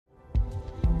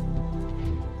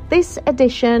This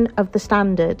edition of The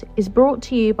Standard is brought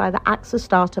to you by the AXA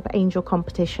Startup Angel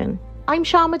Competition. I'm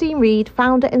Sharmadean Reid,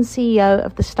 founder and CEO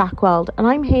of The Stack World, and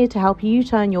I'm here to help you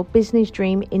turn your business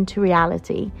dream into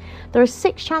reality. There are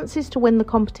 6 chances to win the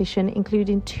competition,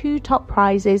 including 2 top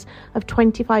prizes of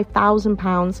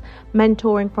 £25,000,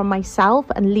 mentoring from myself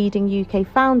and leading UK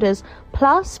founders,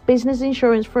 plus business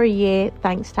insurance for a year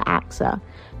thanks to AXA.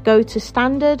 Go to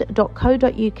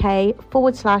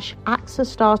standard.co.uk/AXA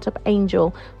Startup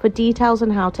Angel for details on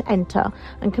how to enter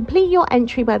and complete your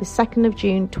entry by the 2nd of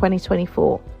June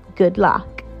 2024. Good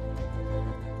luck.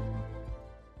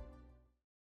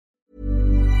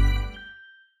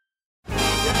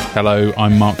 Hello,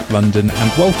 I'm Mark London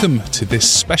and welcome to this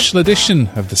special edition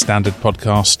of the Standard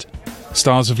Podcast.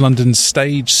 Stars of London's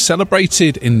stage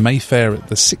celebrated in Mayfair at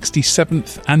the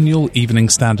 67th Annual Evening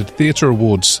Standard Theatre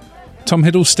Awards. Tom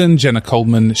Hiddleston, Jenna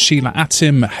Coleman, Sheila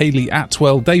Atim, Hayley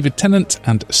Atwell, David Tennant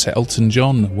and Sir Elton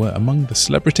John were among the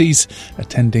celebrities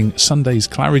attending Sunday's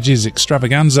Claridge's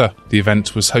extravaganza. The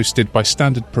event was hosted by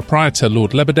Standard proprietor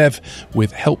Lord Lebedev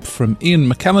with help from Ian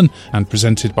McKellen and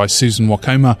presented by Susan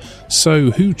Wokoma. So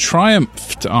who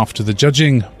triumphed after the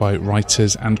judging? By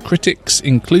writers and critics,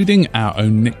 including our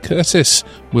own Nick Curtis.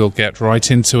 We'll get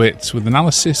right into it with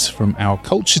analysis from our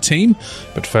culture team.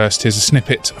 But first, here's a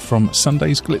snippet from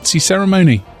Sunday's glitzy ceremony.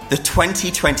 The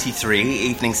 2023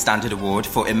 Evening Standard Award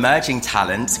for Emerging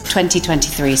Talent.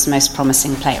 2023's Most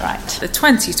Promising Playwright. The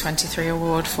 2023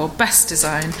 Award for Best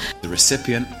Design. The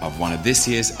recipient of one of this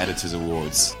year's Editors'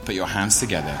 Awards. Put your hands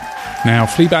together. Now,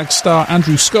 Fleabag star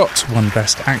Andrew Scott won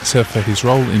Best Actor for his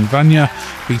role in Vanya,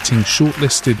 beating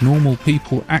shortlisted Normal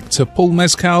People actor Paul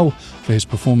Mescal for his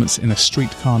performance in A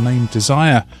Streetcar Named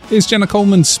Desire. Here's Jenna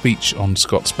Coleman's speech on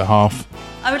Scott's behalf.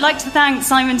 I would like to thank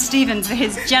Simon Stevens for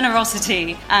his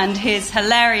generosity and his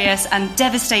hilarious and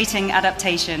devastating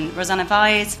adaptation, Rosanna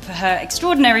Vaiz for her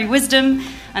extraordinary wisdom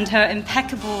and her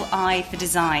impeccable eye for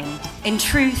design. In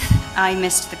truth, I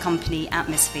missed the company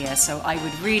atmosphere, so I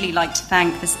would really like to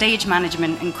thank the stage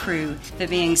management and crew for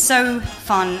being so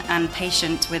fun and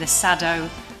patient with a sado,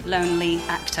 lonely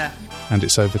actor. And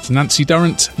it's over to Nancy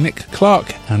Durrant, Nick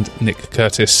Clark and Nick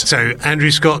Curtis. So Andrew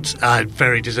Scott,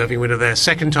 very deserving winner there.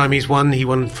 Second time he's won. He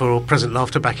won for Present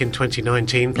Laughter back in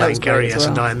 2019, playing Gary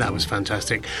Essendine, and that was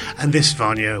fantastic. And this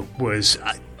Vanya was,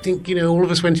 I think, all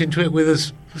of us went into it with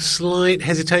a slight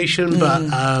hesitation, but...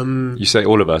 You say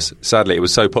all of us. Sadly, it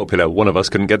was so popular, one of us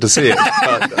couldn't get to see it.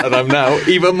 And I'm now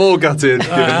even more gutted,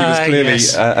 given he was clearly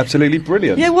absolutely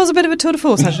brilliant. Yeah, it was a bit of a tour de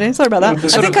force, actually. Sorry about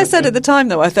that. I think I said at the time,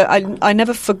 though, I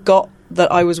never forgot that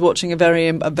I was watching a very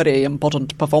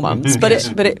important performance, but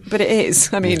it is.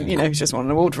 I mean, he's just won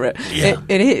an award for it. Yeah.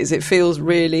 It is. It feels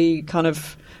really kind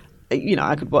of.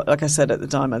 I could, like I said at the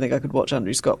time, I think I could watch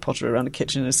Andrew Scott potter around a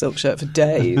kitchen in a silk shirt for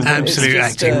days. Absolute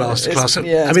acting masterclass.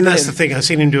 I mean, that's the thing. I've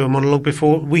seen him do a monologue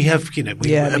before. We have, we gave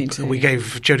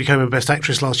Jodie Comer Best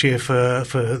Actress last year for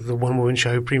the one-woman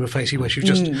show Prima Facie, where she was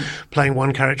just playing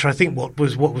one character. I think what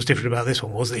was different about this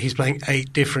one was that he's playing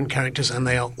 8 different characters, and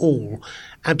they are all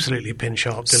absolutely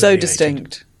pin-sharp. So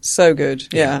distinct. So good,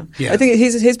 yeah. I think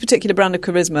his particular brand of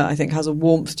charisma, I think, has a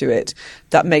warmth to it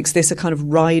that makes this a kind of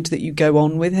ride that you go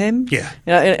on with him. Yeah.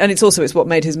 And it's what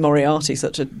made his Moriarty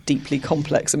such a deeply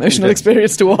complex emotional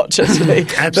experience to watch, actually.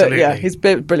 Absolutely. But yeah, he's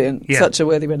brilliant. Yeah. Such a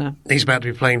worthy winner. He's about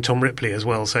to be playing Tom Ripley as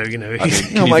well, so,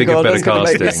 oh my God, that's going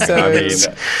to make me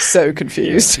so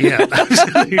confused. Yeah,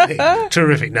 absolutely.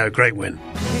 Terrific. No, great win.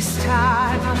 This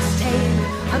time I'm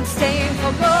staying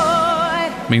for good.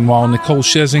 Meanwhile, Nicole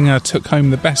Scherzinger took home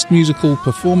the Best Musical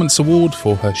Performance Award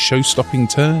for her show-stopping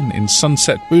turn in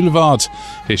Sunset Boulevard.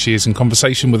 Here she is in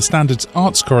conversation with Standard's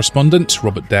arts correspondent,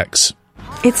 Robert Dex.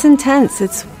 It's intense.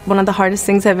 It's one of the hardest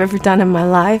things I've ever done in my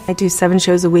life. I do 7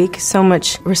 shows a week. So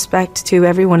much respect to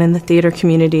everyone in the theatre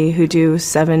community who do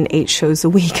 7-8 shows a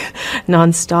week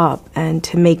non-stop. And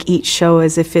to make each show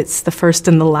as if it's the first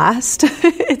and the last,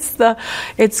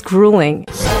 it's grueling.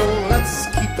 So let's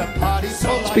keep the party so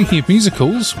Speaking of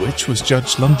musicals, which was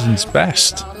judged London's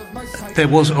best? There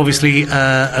was obviously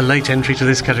a late entry to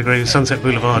this category, Sunset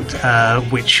Boulevard,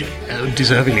 which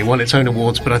deservingly won its own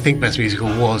awards, but I think Best Musical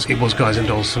was Guys and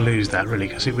Dolls to lose that, really,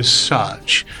 because it was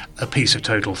such a piece of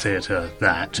total theatre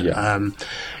that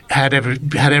had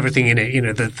everything in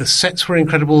it. The sets were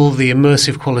incredible, the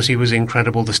immersive quality was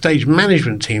incredible, the stage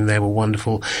management team there were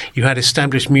wonderful. You had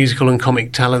established musical and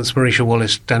comic talents, Marisha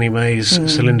Wallace, Danny Mays,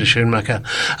 Celinda Schoenmaker,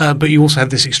 but you also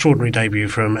had this extraordinary debut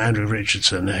from Andrew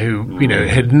Richardson, who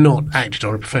had not acted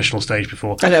on a professional stage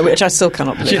before. I know, which I still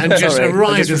cannot believe. And just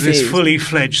arrived as this fully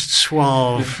fledged,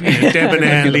 suave,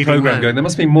 debonair leading leading the man. Going, there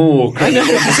must be more.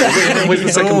 With the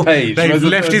second page. They've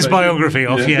left his biography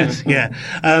off. Yes, yeah.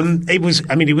 It was.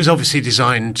 I mean, it was obviously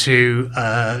designed to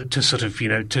sort of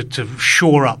to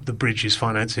shore up the Bridges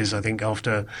finances. I think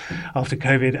after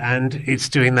COVID, and it's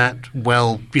doing that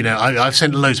well. I've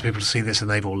sent loads of people to see this, and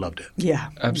they've all loved it. Yeah,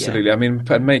 absolutely. Yeah. I mean,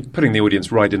 putting the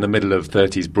audience right in the middle of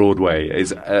 30s Broadway is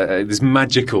this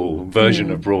magical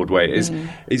version of Broadway is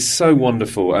so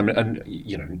wonderful. And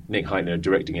Nick Heitner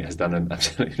directing it has done an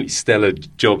absolutely stellar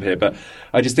job here. But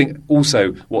I just think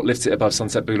also what lifts it above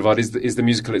Sunset Boulevard is the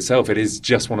musical itself. It is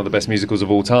just one of the best musicals of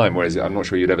all time, whereas I'm not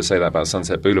sure you'd ever say that about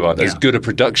Sunset Boulevard. As good a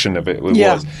production of it was.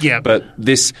 Yeah. But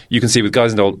this, you can see with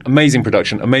Guys and Dolls, amazing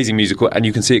production, amazing musical, and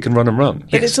you can see it can run and run.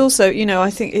 But it's also, I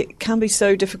think it can be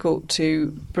so difficult to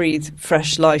breathe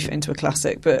fresh life into a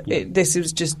classic, but this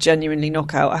was just genuinely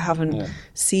knockout. I haven't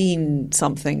seen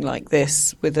something like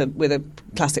this with a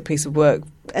classic piece of work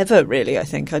ever, really. I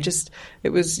think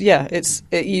it was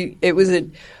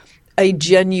a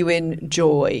genuine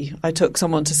joy. I took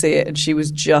someone to see it, and she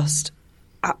was just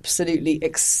absolutely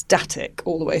ecstatic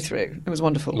all the way through. It was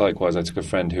wonderful. Likewise, I took a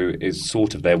friend who is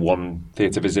sort of their one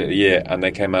theatre visit a year, and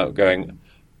they came out going,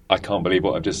 I can't believe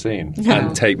what I've just seen.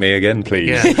 And take me again, please.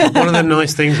 Yeah. One of the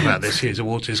nice things about this year's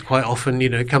awards is quite often,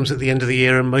 it comes at the end of the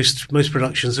year and most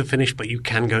productions are finished, but you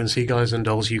can go and see Guys and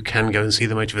Dolls, you can go and see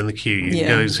The Motive and the Queue, you can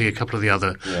go and see a couple of the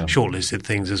other shortlisted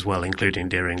things as well, including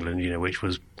Dear England, which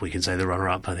was, we can say, the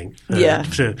runner-up, I think,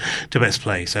 to Best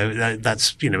Play. So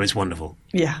that's, it's wonderful.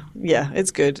 Yeah,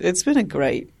 it's good. It's been a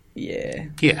great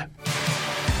year. Yeah.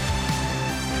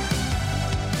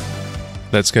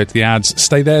 Let's go to the ads.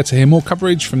 Stay there to hear more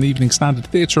coverage from the Evening Standard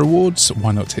Theatre Awards.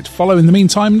 Why not hit follow in the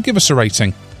meantime and give us a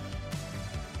rating?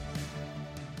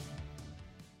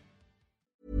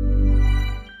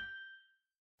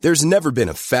 There's never been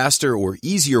a faster or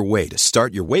easier way to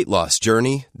start your weight loss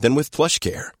journey than with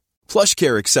PlushCare.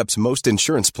 PlushCare accepts most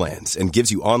insurance plans and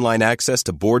gives you online access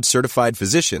to board-certified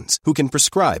physicians who can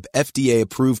prescribe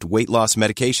FDA-approved weight loss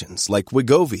medications like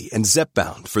Wegovy and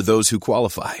Zepbound for those who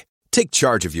qualify. Take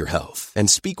charge of your health and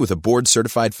speak with a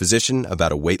board-certified physician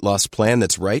about a weight loss plan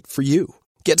that's right for you.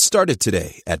 Get started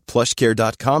today at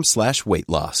plushcare.com/weight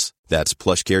loss. That's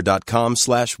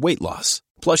plushcare.com/weight loss.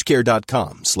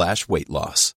 plushcare.com/weight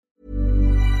loss.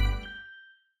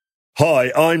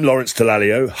 Hi, I'm Lawrence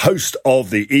Dallaglio, host of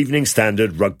the Evening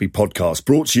Standard Rugby Podcast,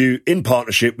 brought to you in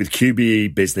partnership with QBE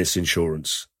Business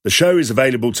Insurance. The show is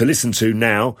available to listen to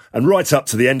now and right up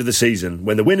to the end of the season,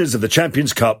 when the winners of the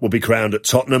Champions Cup will be crowned at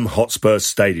Tottenham Hotspur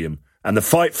Stadium, and the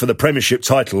fight for the Premiership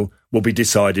title will be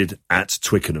decided at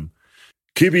Twickenham.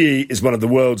 QBE is one of the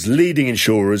world's leading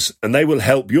insurers, and they will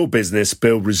help your business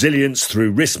build resilience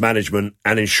through risk management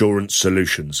and insurance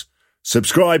solutions.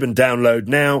 Subscribe and download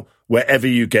now wherever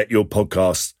you get your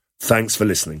podcasts. Thanks for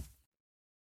listening.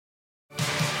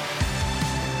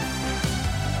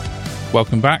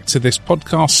 Welcome back to this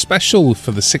podcast special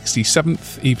for the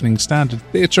 67th Evening Standard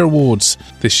Theatre Awards.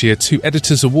 This year, 2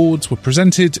 Editors' Awards were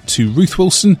presented to Ruth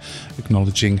Wilson,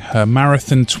 acknowledging her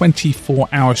marathon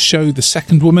 24-hour show, The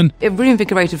Second Woman. It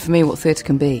reinvigorated for me what theatre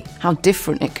can be, how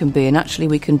different it can be, and actually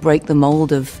we can break the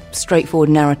mould of straightforward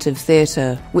narrative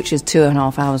theatre, which is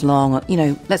 2.5 hours long.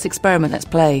 Let's experiment, let's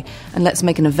play, and let's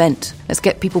make an event. Let's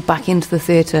get people back into the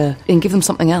theatre and give them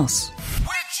something else.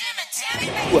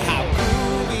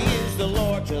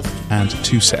 And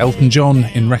to Sir Elton John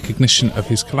in recognition of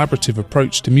his collaborative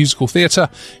approach to musical theatre,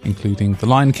 including The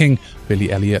Lion King,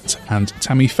 Billy Elliot and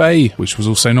Tammy Faye, which was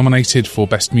also nominated for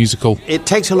Best Musical. It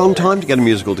takes a long time to get a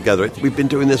musical together. We've been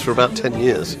doing this for about 10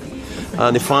 years.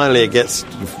 And finally it gets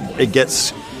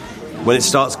when it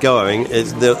starts going,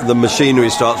 the machinery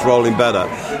starts rolling better.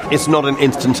 It's not an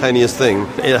instantaneous thing.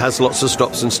 It has lots of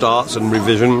stops and starts and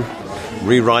revision,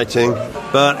 rewriting,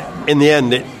 but in the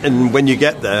end, and when you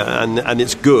get there and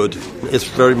it's good, it's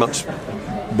very much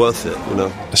worth it,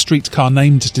 A Streetcar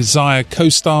Named Desire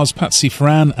co-stars Patsy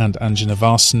Ferran and Angela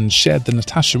Varson shared the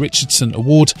Natasha Richardson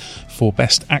Award for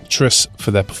Best Actress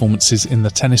for their performances in the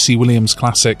Tennessee Williams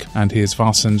classic. And here's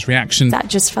Varson's reaction. That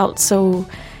just felt so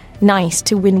nice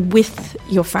to win with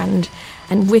your friend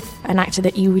and with an actor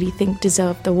that you really think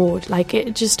deserved the award.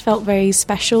 It just felt very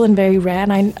special and very rare,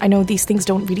 and I know these things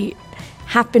don't really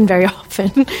happen very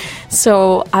often,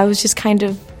 so I was just kind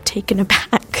of taken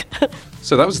aback.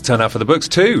 So that was a turnout for the books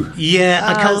too.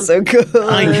 Yeah, so good.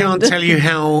 I can't tell you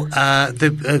how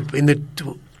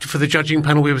for the judging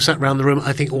panel, we were sat around the room.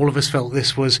 I think all of us felt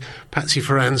this was Patsy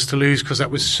Farran's to lose, because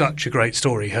that was such a great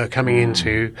story. Her coming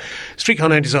into Streetcar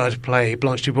Named Desire to play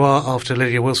Blanche Dubois after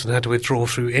Lydia Wilson had to withdraw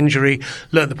through injury,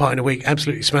 learnt the part in a week,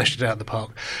 absolutely smashed it out of the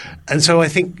park. And so I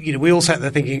think, we all sat there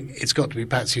thinking it's got to be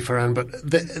Patsy Farran, but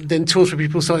then 2 or 3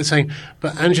 people started saying,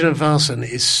 but Angela Varson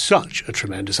is such a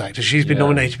tremendous actor. She's been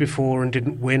nominated before and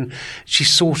didn't win. She's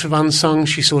sort of unsung.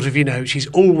 She's sort of, she's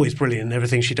always brilliant in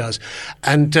everything she does.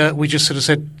 And we just sort of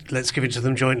said, let's give it to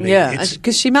them jointly. Yeah,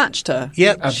 because she matched her.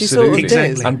 Yeah, absolutely. She sort of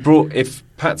exactly. And if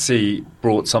Patsy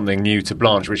brought something new to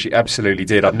Blanche, which she absolutely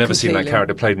did, I've never seen that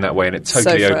character played in that way, and it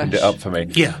totally opened it up for me.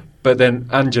 Yeah. But then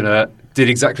Angela did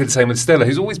exactly the same with Stella,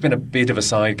 who's always been a bit of a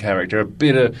side character, a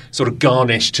bit of sort of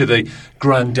garnish to the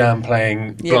grand dame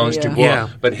playing Blanche Dubois. Yeah.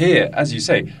 But here, as you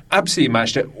say, absolutely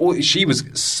matched it. She was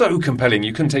so compelling,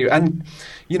 you couldn't take it. And,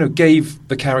 gave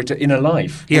the character inner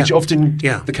life, which often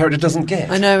the character doesn't get.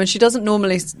 I know, and she doesn't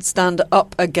normally stand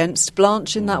up against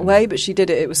Blanche in that way, but she did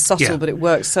it. It was subtle, but it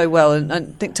worked so well. And I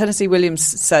think Tennessee Williams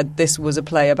said this was a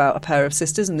play about a pair of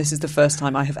sisters, and this is the first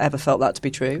time I have ever felt that to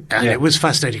be true. And it was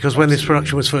fascinating, because when this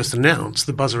production was first announced,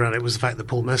 the buzz around it was the fact that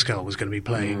Paul Mescal was going to be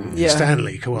playing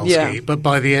Stanley Kowalski. Yeah. But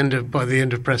by the end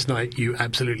of press night, you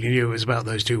absolutely knew it was about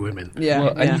those 2 women.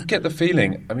 And you get the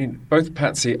feeling, both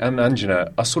Patsy and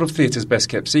Angela are sort of theatre's best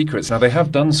kept secrets. Now, they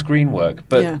have done screen work,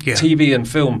 but TV and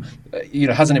film,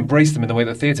 hasn't embraced them in the way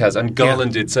that theatre has, and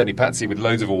garlanded certainly Patsy with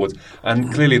loads of awards,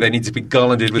 and clearly they need to be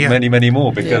garlanded with many, many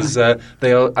more, because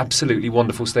they are absolutely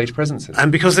wonderful stage presences.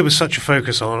 And because there was such a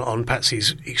focus on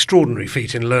Patsy's extraordinary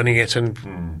feat in learning it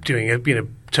and doing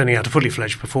turning out a fully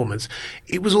fledged performance,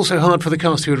 it was also hard for the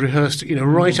cast who had rehearsed,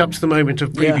 right up to the moment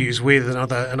of previews with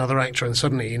another actor, and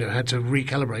suddenly, had to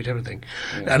recalibrate everything.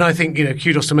 And I think,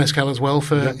 kudos to Mescal as well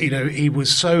for, he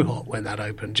was so hot when that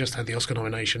opened, just had the Oscar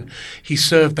nomination. He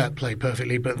served that play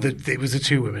perfectly, but it was the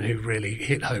 2 women who really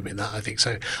hit home in that, I think.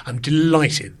 So I'm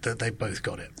delighted that they both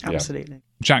got it. Absolutely.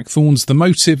 Jack Thorne's The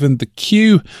Motive and the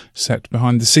Cue, set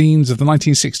behind the scenes of the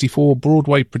 1964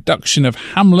 Broadway production of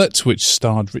Hamlet, which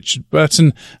starred Richard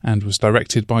Burton and was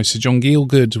directed by Sir John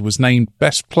Gielgud, was named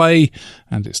Best Play,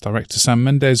 and its director Sam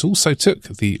Mendes also took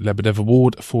the Lebedev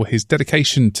Award for his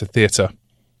dedication to theatre.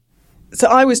 So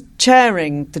I was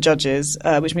chairing the judges,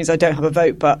 which means I don't have a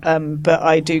vote, but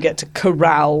I do get to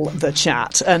corral the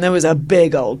chat. And there was a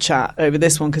big old chat over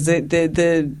this one, because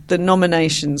the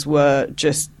nominations were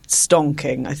just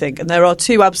stonking, I think. And there are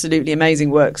 2 absolutely amazing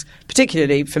works,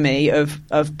 particularly for me, of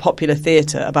popular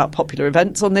theatre about popular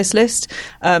events on this list,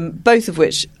 both of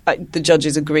which the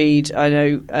judges agreed. I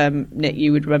know, Nick,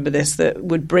 you would remember this, that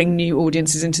would bring new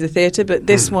audiences into the theatre, but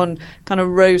this one kind of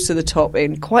rose to the top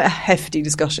in quite a hefty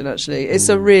discussion, actually.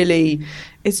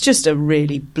 It's just a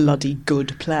really bloody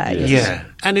good play. Yeah,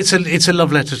 and it's a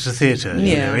love letter to theatre.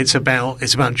 Yeah. It's about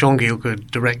John Gielgud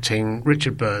directing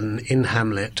Richard Burton in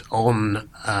Hamlet on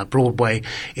Broadway.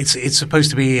 It's supposed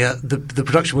to be the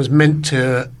production was meant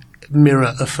to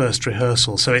mirror a first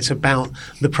rehearsal. So it's about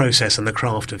the process and the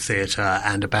craft of theatre,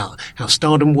 and about how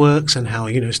stardom works and how,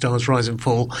 stars rise and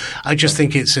fall. I just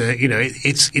think it's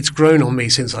it's grown on me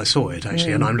since I saw it,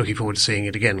 actually, and I'm looking forward to seeing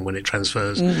it again when it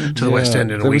transfers to the West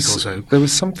End in a week or so. There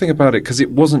was something about it, because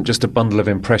it wasn't just a bundle of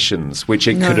impressions, which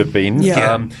it could have been.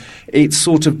 Yeah. It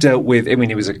sort of dealt with,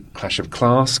 it was a clash of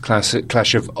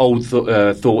clash of old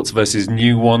thoughts versus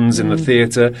new ones in the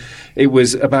theatre. It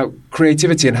was about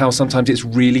creativity and how sometimes it's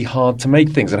really hard to make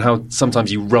things, and how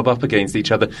sometimes you rub up against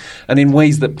each other, and in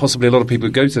ways that possibly a lot of people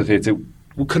who go to the theatre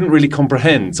couldn't really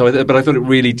comprehend. But I thought it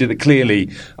really did it clearly.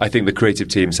 I think the creative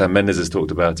team, Sam Mendes has talked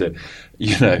about it,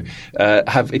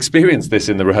 have experienced this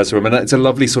in the rehearsal room, and it's a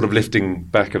lovely sort of lifting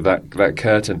back of that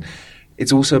curtain.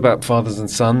 It's also about fathers and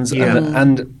sons,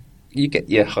 and you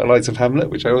get highlights of Hamlet,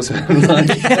 which I also like.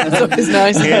 That's always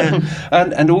nice.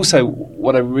 And also,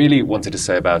 what I really wanted to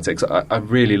say about it, 'cause I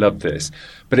really loved this,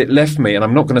 but it left me, and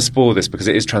I'm not going to spoil this because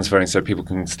it is transferring so people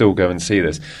can still go and see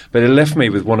this, but it left me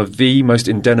with one of the most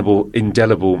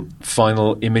indelible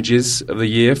final images of the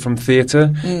year from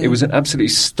theatre. It was an absolutely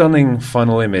stunning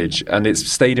final image, and it's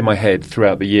stayed in my head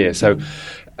throughout the year. So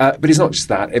But it's not just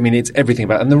that. I mean, it's everything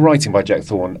about it. And the writing by Jack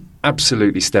Thorne,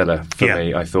 absolutely stellar for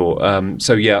me, I thought.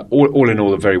 All in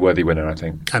all, a very worthy winner, I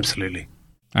think. Absolutely.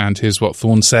 And here's what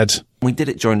Thorne said. We did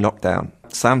it during lockdown.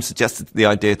 Sam suggested the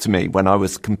idea to me when I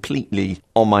was completely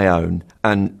on my own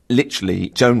and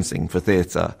literally jonesing for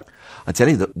theatre. I tell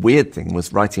you, the weird thing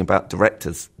was writing about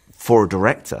directors for a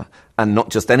director, and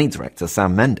not just any director,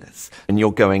 Sam Mendes. And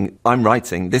you're going, I'm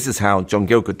writing, this is how John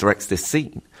Gielgud directs this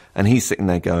scene. And he's sitting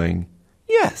there going,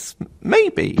 yes,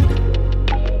 maybe.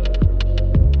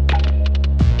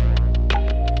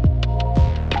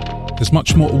 There's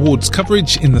much more awards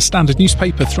coverage in the Standard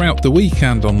newspaper throughout the week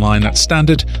and online at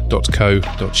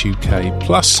standard.co.uk.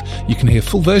 Plus, you can hear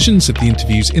full versions of the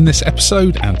interviews in this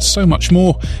episode and so much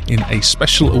more in a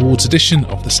special awards edition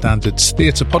of the Standard's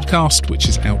Theatre podcast, which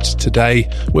is out today.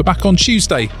 We're back on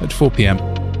Tuesday at 4 p.m.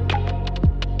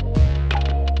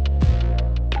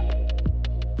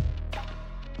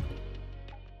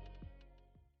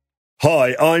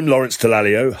 Hi, I'm Lawrence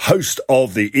Dallaglio, host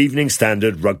of the Evening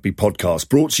Standard Rugby podcast,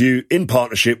 brought to you in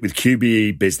partnership with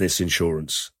QBE Business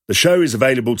Insurance. The show is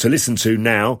available to listen to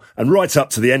now and right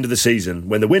up to the end of the season,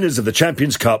 when the winners of the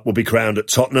Champions Cup will be crowned at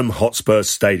Tottenham Hotspur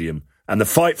Stadium, and the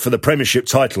fight for the Premiership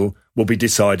title will be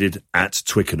decided at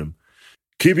Twickenham.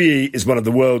 QBE is one of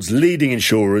the world's leading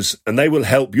insurers, and they will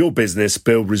help your business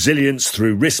build resilience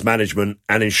through risk management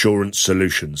and insurance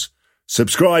solutions.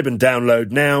 Subscribe and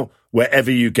download now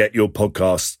wherever you get your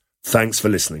podcasts. Thanks for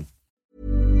listening.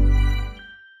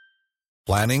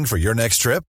 Planning for your next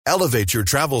trip? Elevate your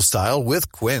travel style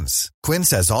with Quince.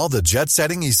 Quince has all the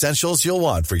jet-setting essentials you'll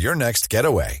want for your next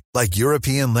getaway, like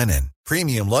European linen,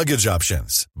 premium luggage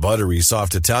options, buttery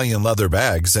soft Italian leather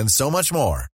bags, and so much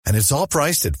more. And it's all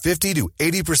priced at 50 to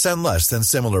 80% less than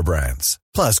similar brands.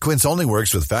 Plus, Quince only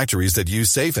works with factories that use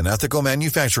safe and ethical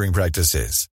manufacturing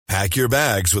practices. Pack your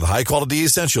bags with high-quality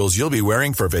essentials you'll be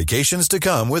wearing for vacations to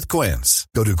come with Quince.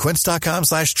 Go to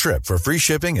quince.com/trip for free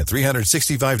shipping and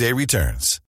 365-day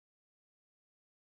returns.